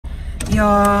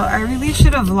Y'all, I really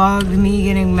should have vlogged me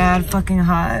getting mad fucking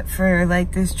hot for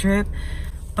like this trip.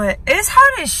 But it's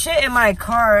hot as shit in my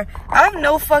car. I have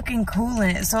no fucking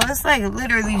coolant. So it's like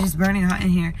literally just burning hot in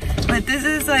here. But this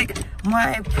is like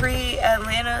my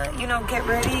pre-Atlanta, you know, get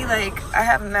ready. Like I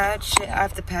have mad shit I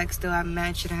have to pack still. I have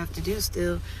mad shit I have to do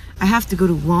still. I have to go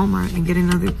to Walmart and get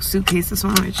another suitcase. That's how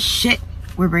much shit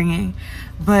we're bringing.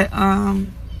 But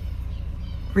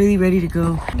really ready to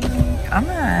go. I'm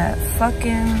at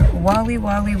fucking Wally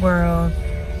Wally World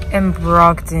in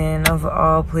Brockton of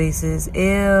all places.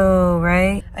 Ew,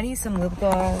 right? I need some lip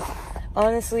gloss.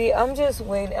 Honestly, I'm just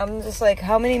waiting. I'm just like,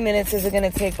 how many minutes is it gonna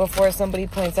take before somebody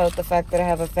points out the fact that I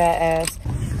have a fat ass?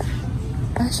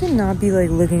 I should not be like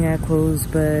looking at clothes,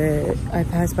 but I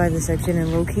passed by the section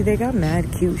and low-key they got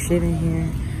mad cute shit in here.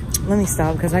 Let me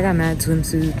stop because I got mad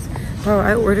swimsuits. Bro,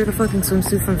 I ordered a fucking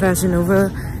swimsuit from Fashion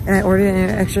Nova and I ordered an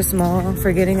extra small,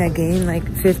 forgetting I gained like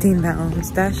 15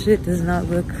 pounds. That shit does not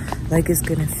look like it's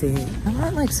gonna fit. I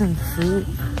want like some fruit,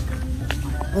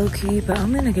 low-key, but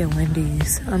I'm gonna get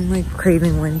Wendy's. I'm like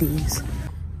craving Wendy's.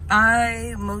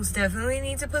 I most definitely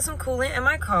need to put some coolant in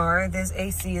my car. This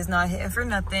AC is not hitting for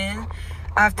nothing.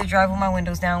 I have to drive with my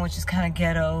windows down, which is kind of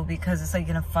ghetto because it's like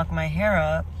gonna fuck my hair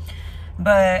up.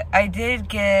 But I did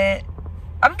get,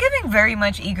 I'm giving very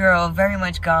much e-girl, very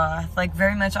much goth, like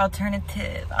very much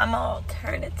alternative. I'm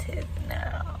alternative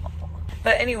now.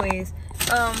 But anyways,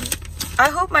 I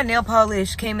hope my nail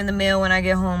polish came in the mail when I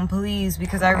get home, please,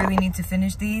 because I really need to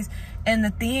finish these. And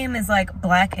the theme is like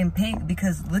black and pink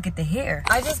because look at the hair.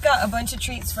 I just got a bunch of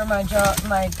treats for my job, for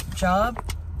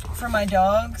my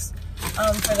dogs,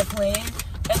 for the plane.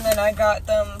 And then I got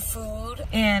them food.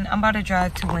 And I'm about to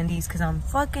drive to Wendy's because I'm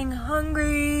fucking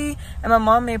hungry. And my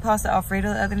mom made pasta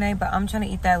Alfredo the other night, but I'm trying to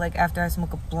eat that like after I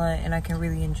smoke a blunt and I can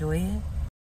really enjoy it.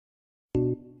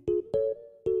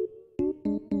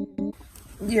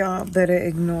 Y'all better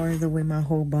ignore the way my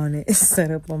whole bonnet is set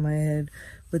up on my head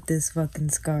with this fucking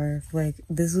scarf. Like,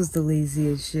 this was the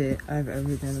laziest shit I've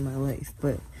ever done in my life.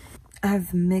 But I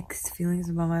have mixed feelings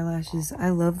about my lashes. I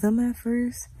love them at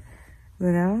first, but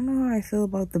I don't know how I feel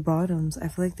about the bottoms. I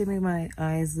feel like they make my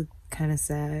eyes look kind of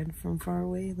sad from far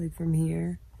away, like from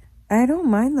here. I don't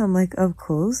mind them like up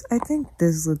close. I think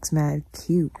this looks mad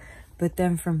cute. But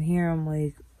then from here, I'm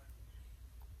like,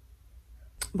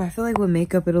 but I feel like with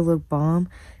makeup, it'll look bomb.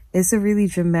 It's a really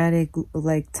dramatic,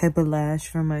 like, type of lash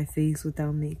from my face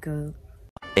without makeup.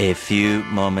 A few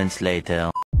moments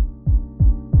later.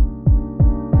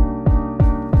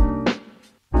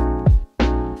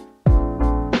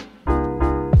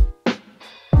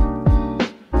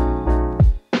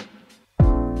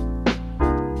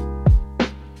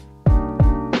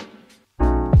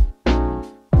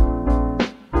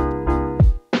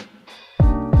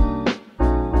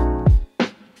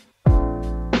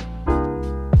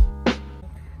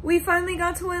 We finally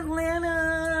got to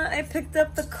Atlanta. I picked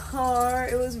up the car.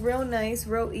 It was real nice,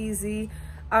 real easy.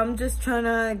 I'm just trying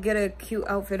to get a cute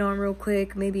outfit on real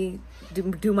quick. Maybe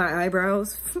do my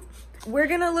eyebrows. We're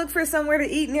gonna look for somewhere to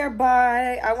eat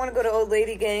nearby. I want to go to Old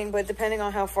Lady Gang, but depending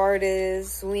on how far it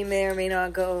is, we may or may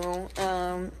not go.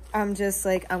 I'm just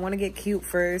like, I want to get cute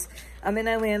first. I'm in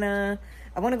Atlanta.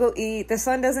 I want to go eat. The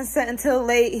sun doesn't set until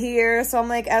late here. So I'm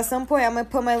like, at some point, I'm going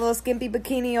to put my little skimpy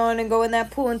bikini on and go in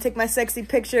that pool and take my sexy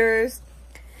pictures.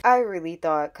 I really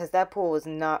thought, because that pool was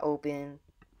not open.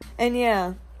 And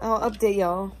yeah, I'll update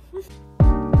y'all.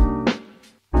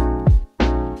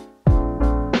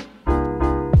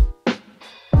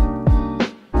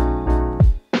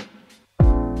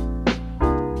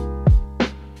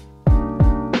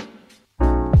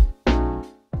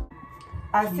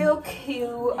 I feel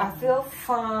cute. I feel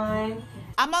fine.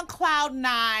 I'm on cloud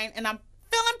 9 and I'm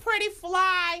feeling pretty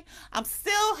fly. I'm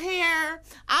still here.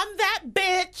 I'm that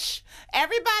bitch.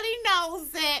 Everybody knows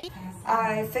it.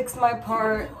 I fixed my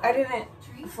part. I didn't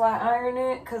flat iron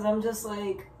it because I'm just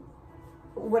like,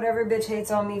 whatever bitch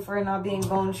hates on me for not being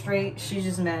bone straight, she's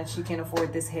just mad she can't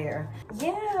afford this hair.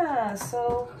 Yeah,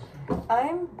 so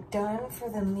I'm done for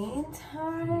the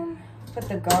meantime. Put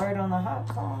the guard on the hot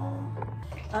comb.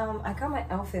 I got my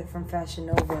outfit from Fashion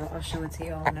Nova. I'll show it to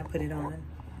y'all when I put it on.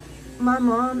 My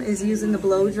mom is using the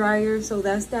blow dryer, so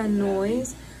that's that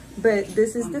noise. But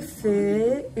this is the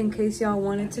fit, in case y'all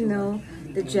wanted to know.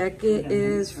 The jacket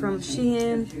is from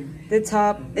Shein. The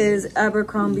top is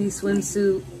Abercrombie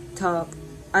swimsuit top.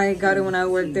 I got it when I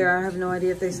worked there. I have no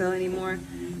idea if they sell anymore.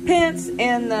 Pants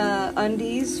and the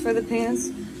undies for the pants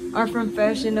are from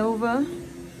Fashion Nova.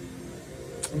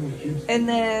 And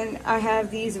then I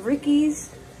have these Rickies,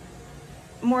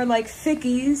 more like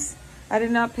thickies. I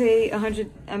did not pay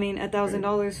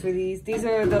 $1,000 for these. These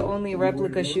are the only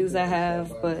replica shoes I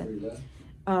have, but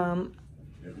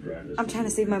I'm trying to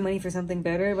save my money for something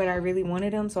better, but I really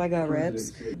wanted them, so I got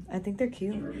Reps. I think they're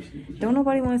cute. Don't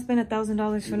nobody want to spend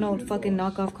 $1,000 for no fucking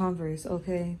knockoff Converse,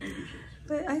 okay?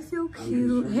 But I feel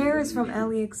cute. Hair is from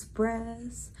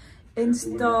AliExpress.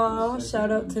 Install,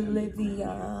 shout out to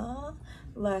Livia.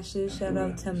 Lashes, shout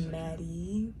out to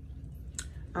Maddie.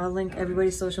 I'll link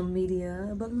everybody's social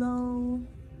media below.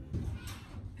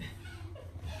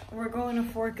 We're going to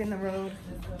Fork in the Road.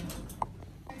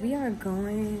 We are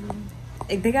going...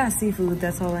 They got seafood,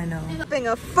 that's all I know. Whipping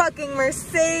a fucking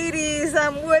Mercedes.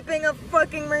 I'm whipping a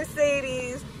fucking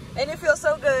Mercedes. And it feels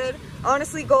so good.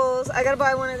 Honestly, goals. I gotta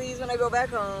buy one of these when I go back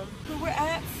home. We're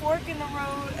at Fork in the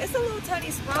Road. It's a little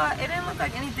tiny spot. It didn't look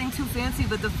like anything too fancy,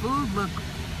 but the food looked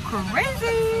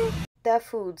crazy. That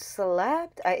food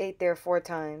slapped. I ate there 4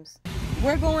 times.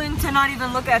 We're going to not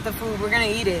even look at the food. We're gonna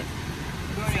eat it.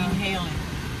 We're gonna inhale it.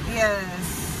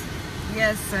 Yes.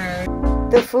 Yes, sir.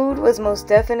 The food was most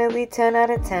definitely 10 out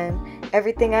of 10.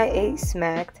 Everything I ate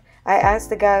smacked. I asked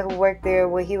the guy who worked there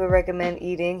what he would recommend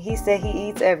eating. He said he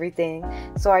eats everything.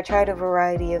 So I tried a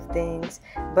variety of things.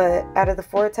 But out of the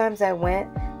 4 times I went,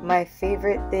 my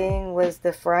favorite thing was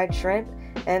the fried shrimp.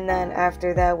 And then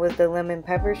after that was the lemon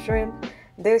pepper shrimp.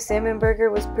 Their salmon burger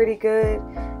was pretty good.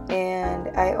 And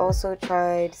I also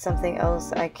tried something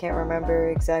else. I can't remember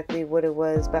exactly what it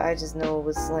was, but I just know it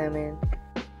was slamming.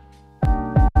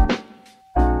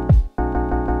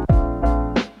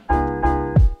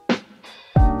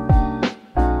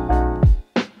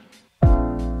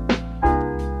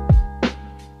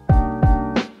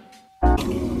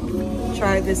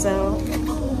 Try this out.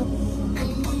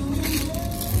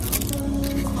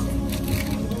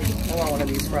 I want one of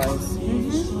these fries.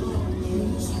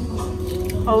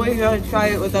 Always gotta try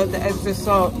it without the extra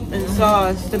salt and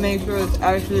sauce to make sure it's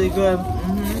actually good.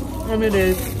 And it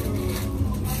is.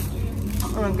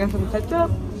 I'm gonna get some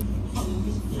ketchup.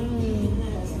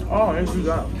 Oh, they do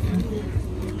that.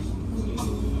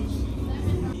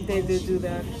 They did do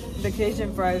that. The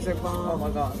Cajun fries are bomb. Oh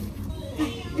my god.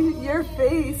 Your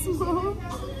face, Mom.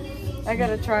 I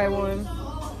gotta try one.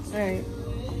 Alright.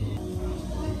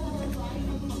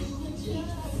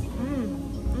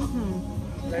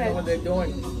 They know what they're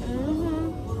doing.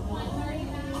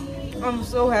 I'm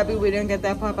so happy we didn't get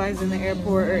that Popeyes in the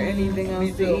airport or anything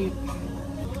else to eat.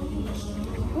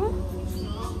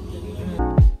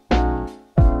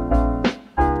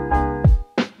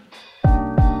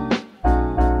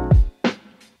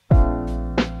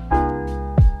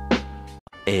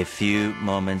 A few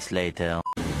moments later.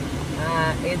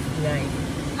 It's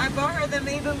nice. I bought her the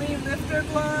Maybelline Lifter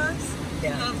Gloss.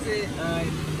 Yeah. Loves it.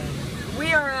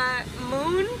 We are at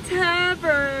Moon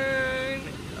Tavern,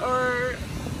 or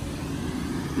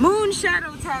Moon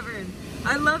Shadow Tavern.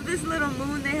 I love this little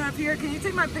moon they have here. Can you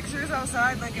take my pictures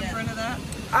outside, like in front of that?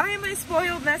 I am a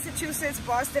spoiled Massachusetts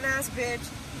Boston ass bitch,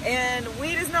 and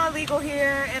weed is not legal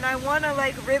here, and I want to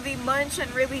like really munch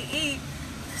and really eat.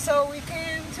 So we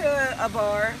came to a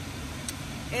bar,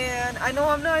 and I know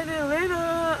I'm not in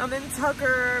Atlanta, I'm in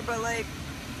Tucker, but like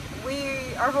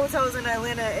our hotel is in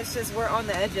Atlanta. It's just we're on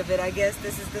the edge of it. I guess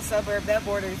this is the suburb that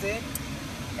borders it.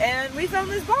 And we found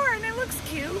this bar and it looks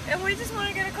cute, and we just want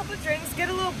to get a couple drinks, get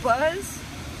a little buzz,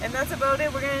 and that's about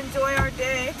it. We're gonna enjoy our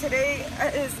day. Today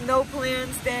is no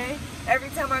plans day. Every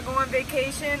time I go on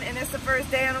vacation and it's the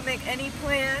first day, I don't make any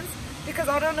plans because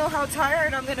I don't know how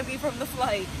tired I'm gonna be from the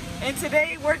flight. And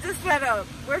today we're just fed up.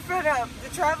 We're fed up. The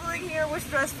traveling here was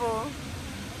stressful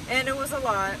and it was a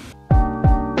lot.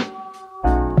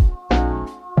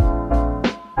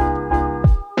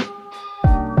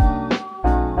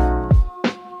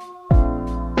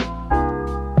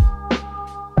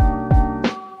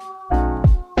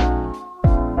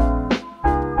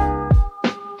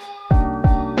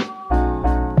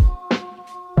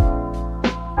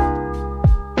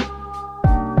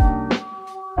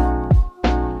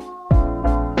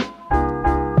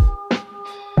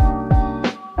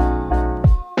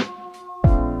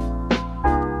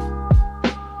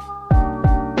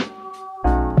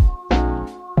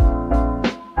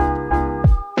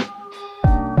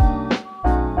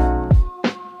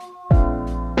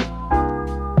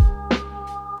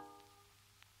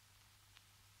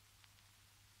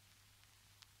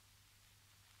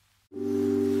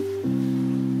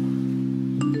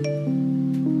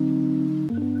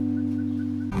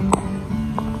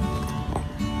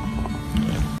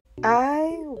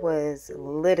 I was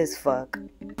lit as fuck.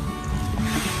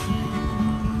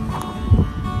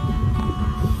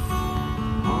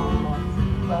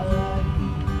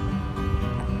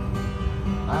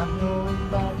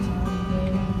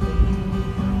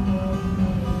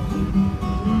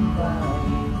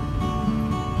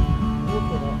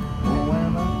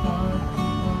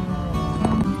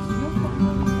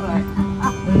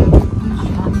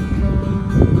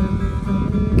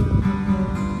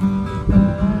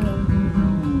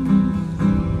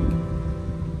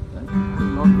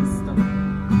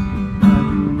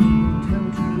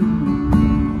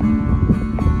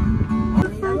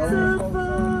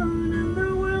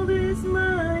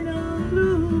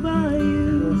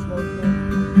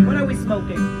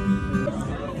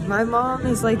 My mom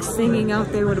is like singing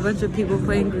out there with a bunch of people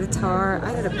playing guitar.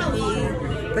 I gotta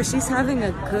pee, but she's having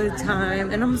a good time,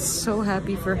 and I'm so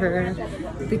happy for her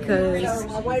because.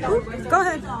 Ooh, go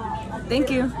ahead.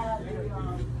 Thank you.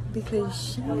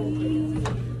 Because she.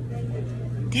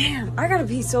 Damn, I gotta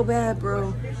pee so bad,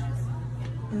 bro.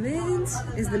 Men's?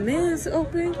 Is the men's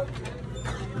open?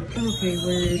 Okay,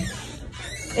 word.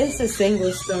 It's a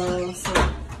single stall,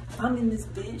 so I'm in this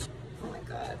bitch. Oh my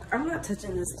god. I'm not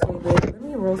touching this toilet. Let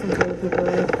me roll some toilet paper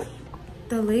away.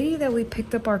 The lady that we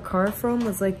picked up our car from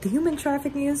was like, the human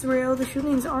trafficking is real, the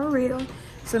shootings are real.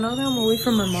 So now that I'm away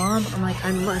from my mom, I'm like,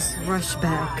 I must rush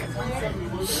back.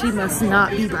 She must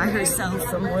not be by herself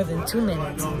for more than 2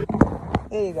 minutes.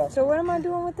 There you go. So what am I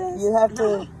doing with this? You have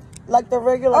to, like the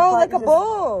regular. Oh, like a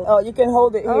bowl. Oh, you can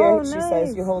hold it here. Oh, she nice.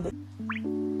 says you hold it.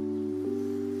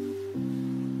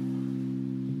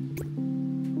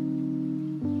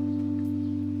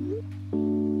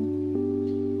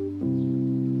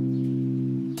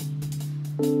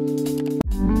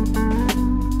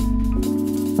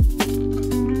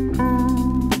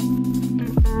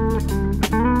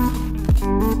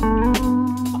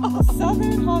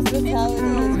 Southern hospitality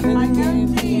is really good.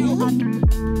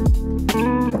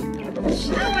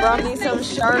 She brought me some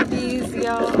Sharpies,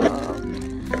 y'all.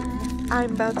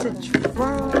 I'm about to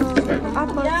drop. I'm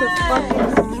about to fucking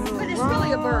drop. But it's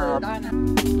really a bird. I know.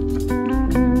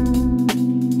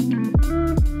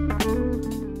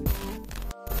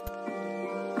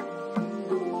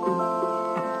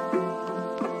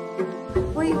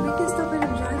 Wait, we can stop in a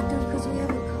drive-thru because we have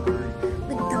a car.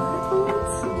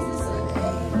 McDonald's?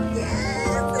 Yes,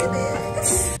 it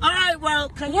is. Alright, well,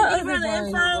 can you give her the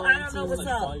info? I don't know what's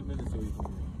up.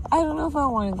 I don't know if I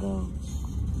want to go.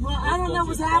 Well, I don't know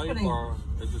what's happening.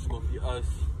 It's just gonna be us.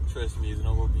 Trust me, it's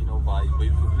not gonna be no vibe. But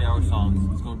if we play our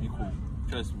songs, it's gonna be cool.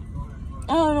 Trust me.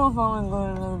 I don't know if I want to go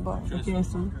to another bar.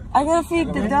 Trust me. I gotta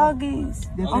feed the doggies.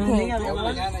 Okay.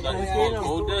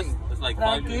 It's like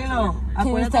 5 minutes. Can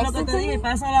you text it to me?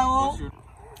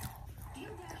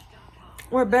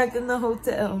 We're back in the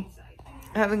hotel.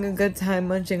 Having a good time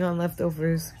munching on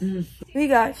leftovers. We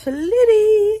got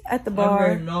Shaliti at the bar. I'm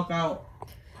ready to knock out.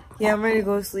 Yeah, I'm ready to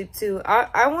go to sleep too.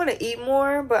 I want to eat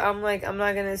more, but I'm like, I'm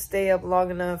not gonna stay up long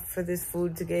enough for this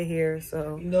food to get here,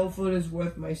 so. No food is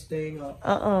worth my staying up.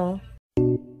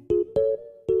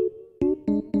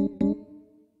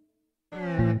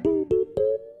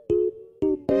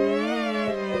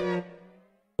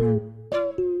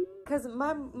 Cause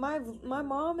my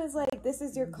mom is like, this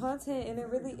is your content, and it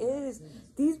really is.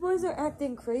 These boys are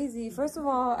acting crazy. First of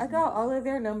all, I got all of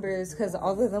their numbers because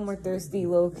all of them were thirsty,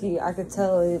 low key. I could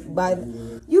tell it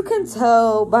you can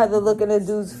tell by the look in the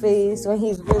dude's face when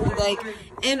he's really like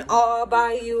in awe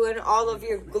by you and all of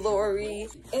your glory,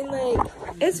 and like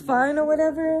it's fine or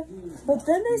whatever. But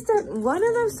then one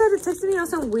of them started texting me on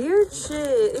some weird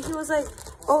shit, and he was like,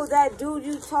 oh, that dude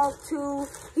you talk to,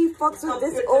 he fucks with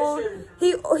this old,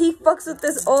 he fucks with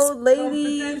this old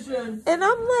lady. And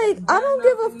I'm like, I don't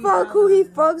give a fuck who he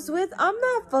fucks with. I'm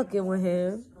not fucking with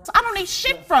him. I don't need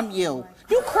shit from you.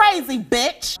 You crazy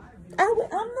bitch. I'm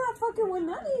not fucking with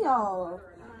none of y'all.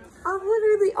 I'm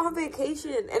literally on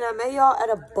vacation, and I met y'all at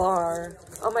a bar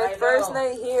on my first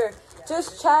night here.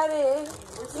 Just chatting,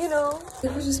 you know.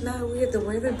 It was just mad weird. The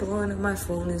way they're blowing up my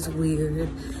phone is weird.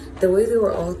 The way they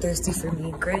were all thirsty for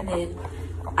me, granted,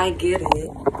 I get it,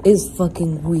 is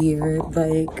fucking weird.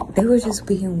 Like, they were just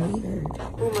being weird.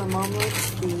 Oh, my mom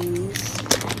likes these.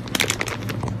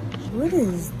 What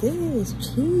is this?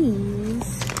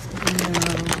 Cheese? No.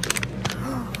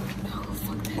 No,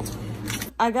 fuck that.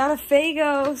 I got a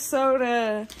Faygo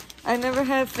soda. I never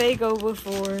had Faygo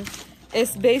before.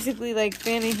 It's basically like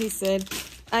Fanny, he said,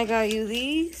 I got you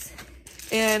these.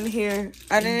 And here,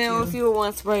 I didn't know if you would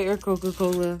want Sprite or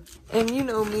Coca-Cola. And you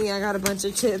know me, I got a bunch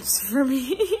of chips for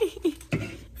me.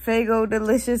 Faygo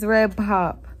Delicious Red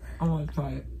Pop. I want to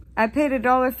try it. I paid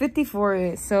 $1.50 for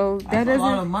it, so that That's doesn't... a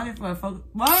lot of money for a fuck.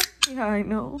 What? Yeah, I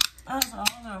know. That's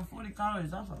 140 calories.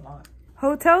 That's a lot.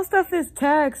 Hotel stuff is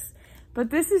taxed, but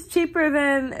this is cheaper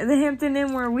than the Hampton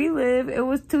Inn where we live. It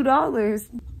was $2.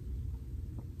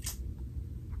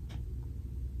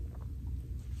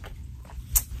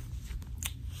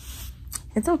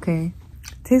 It's okay.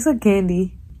 Tastes like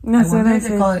candy. That's what I They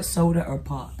said. call it soda or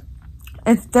pop.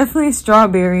 It's definitely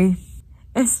strawberry.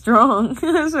 It's strong.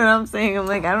 That's what I'm saying. I'm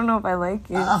like, I don't know if I like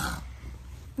it.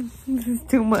 This is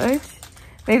too much.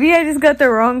 Maybe I just got the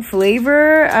wrong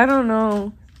flavor. I don't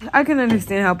know. I can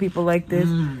understand how people like this.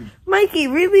 Mikey,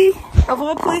 really? Of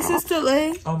all places to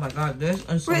lay? Oh my god, this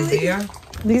and some Really? beer.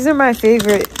 These are my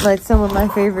favorite, like some of my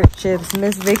favorite chips.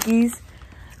 Miss Vicky's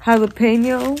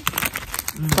jalapeno.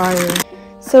 Fire.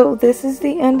 So this is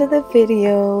the end of the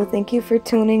video. Thank you for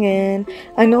tuning in.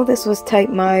 I know this was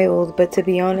tight mild, but to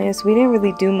be honest, we didn't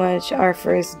really do much our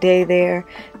first day there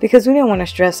because we didn't want to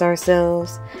stress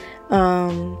ourselves.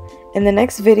 In the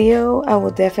next video, I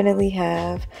will definitely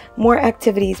have more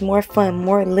activities, more fun,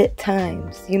 more lit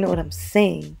times. You know what I'm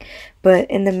saying. But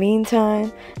in the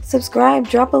meantime, subscribe,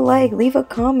 drop a like, leave a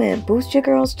comment, boost your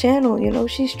girl's channel. You know,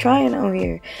 she's trying out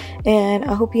here. And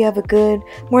I hope you have a good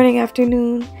morning,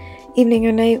 afternoon, evening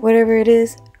or night, whatever it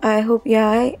is. I hope you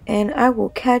alright, and I will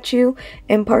catch you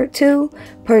in part 2,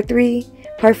 part 3,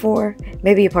 part 4,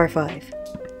 maybe a part 5.